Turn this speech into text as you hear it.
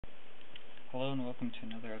Hello and welcome to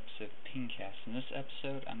another episode of PingCasts. In this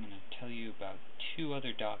episode, I'm going to tell you about two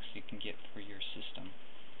other docks you can get for your system.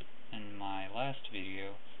 In my last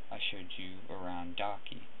video, I showed you around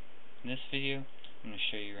Docky. In this video, I'm going to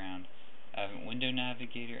show you around Advent Window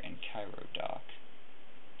Navigator and Cairo Dock.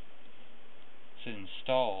 To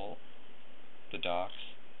install the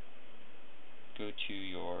docks, go to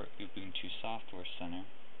your Ubuntu Software Center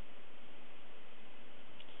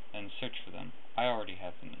and search for them. I already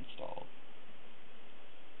have them installed.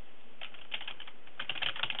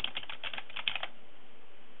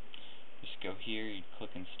 Just go here, you'd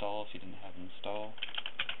click install if you didn't have install.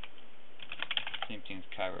 Same thing with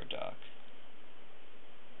Cairo Dock.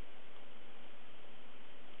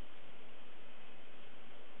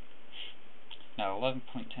 Now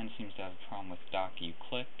 11.10 seems to have a problem with Docky. You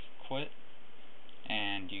click quit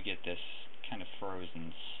and you get this kind of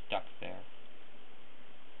frozen, stuck there.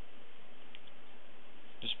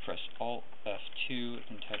 Just press Alt F2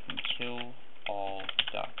 and type in kill all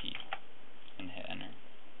Docky and hit enter.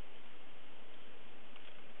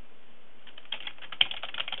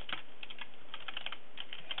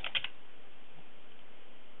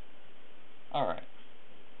 Alright,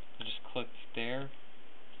 so just click there.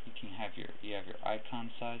 You have your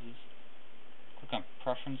icon sizes. Click on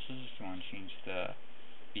preferences if you want to change the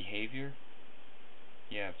behavior.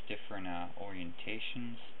 You have different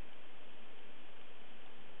orientations.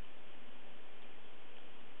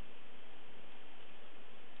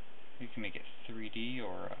 You can make it 3D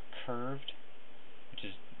or curved,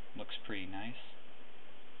 which looks pretty nice.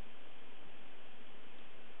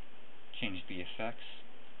 Change the effects.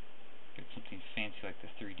 Get something fancy like the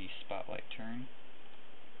 3D spotlight turn.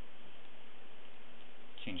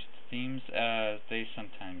 Change the themes. They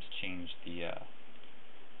sometimes change the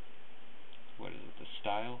the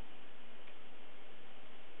style.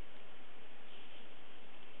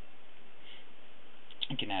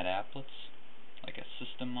 You can add applets, like a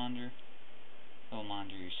system monitor. It'll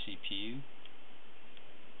monitor your CPU.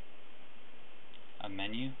 A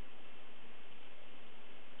menu.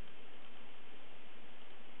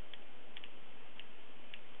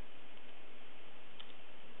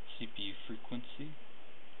 CPU frequency.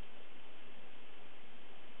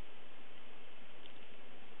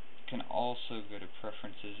 You can also go to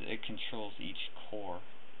preferences. It controls each core.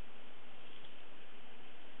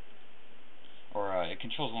 Or it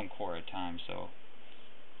controls one core at a time, so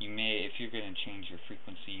you may, if you're going to change your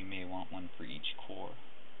frequency, you may want one for each core.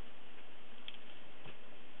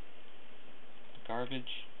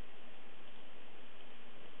 Garbage.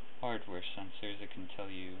 Hardware sensors, it can tell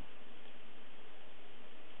you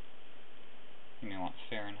may want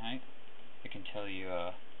Fahrenheit. It can tell you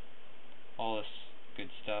all this good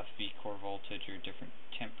stuff, V-core voltage or different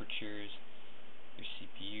temperatures, your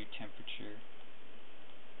CPU temperature,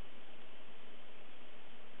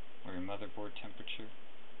 or your motherboard temperature.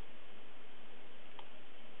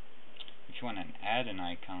 If you want to add an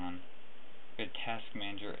icon, go to Task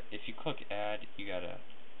Manager. If you click Add, you gotta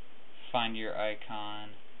find your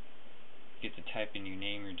icon, get to type in your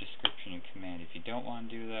name, your description, your command. If you don't want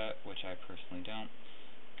to do that, which I personally don't,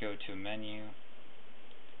 go to a menu,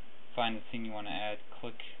 find the thing you want to add,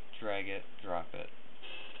 click, drag it, drop it,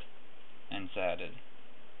 and it's added.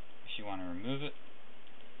 If you want to remove it,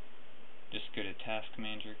 just go to Task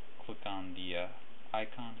Manager, click on the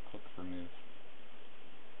icon, click Remove.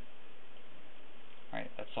 Alright,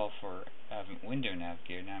 that's all for Advent Window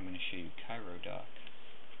Navigator. Now I'm going to show you Cairo Dock.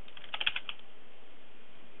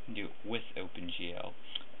 Do it with OpenGL.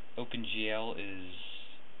 OpenGL is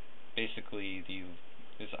basically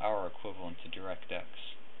our equivalent to DirectX.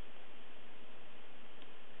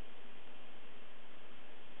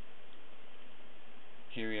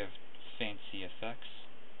 Here you have fancy effects.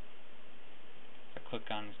 If I click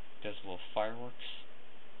on it, does a little fireworks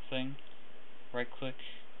thing. Right click,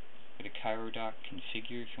 go to Cairo Dock,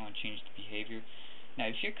 configure if you want to change the behavior. Now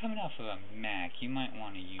if you're coming off of a Mac, you might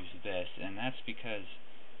want to use this, and that's because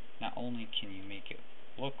not only can you make it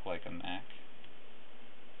look like a Mac,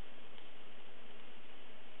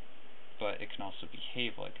 but it can also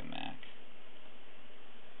behave like a Mac.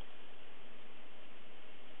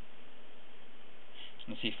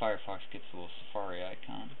 And see, Firefox gets a little Safari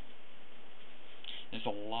icon. There's a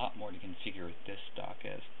lot more to configure with this dock.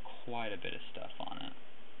 It has quite a bit of stuff on it.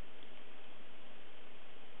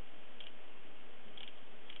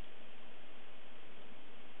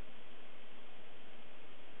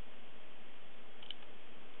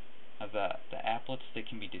 The applets, they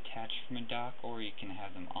can be detached from a dock, or you can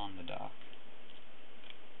have them on the dock.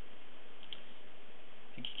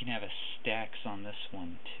 I think you can have a stacks on this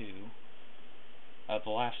one too. The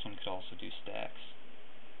last one could also do stacks.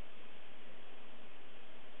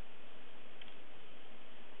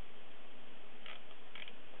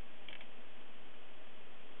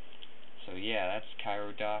 That's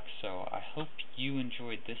Cairo Doc. So I hope you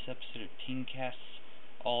enjoyed this episode of PingCasts,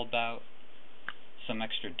 all about some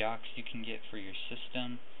extra docs you can get for your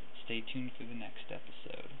system. Stay tuned for the next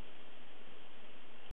episode.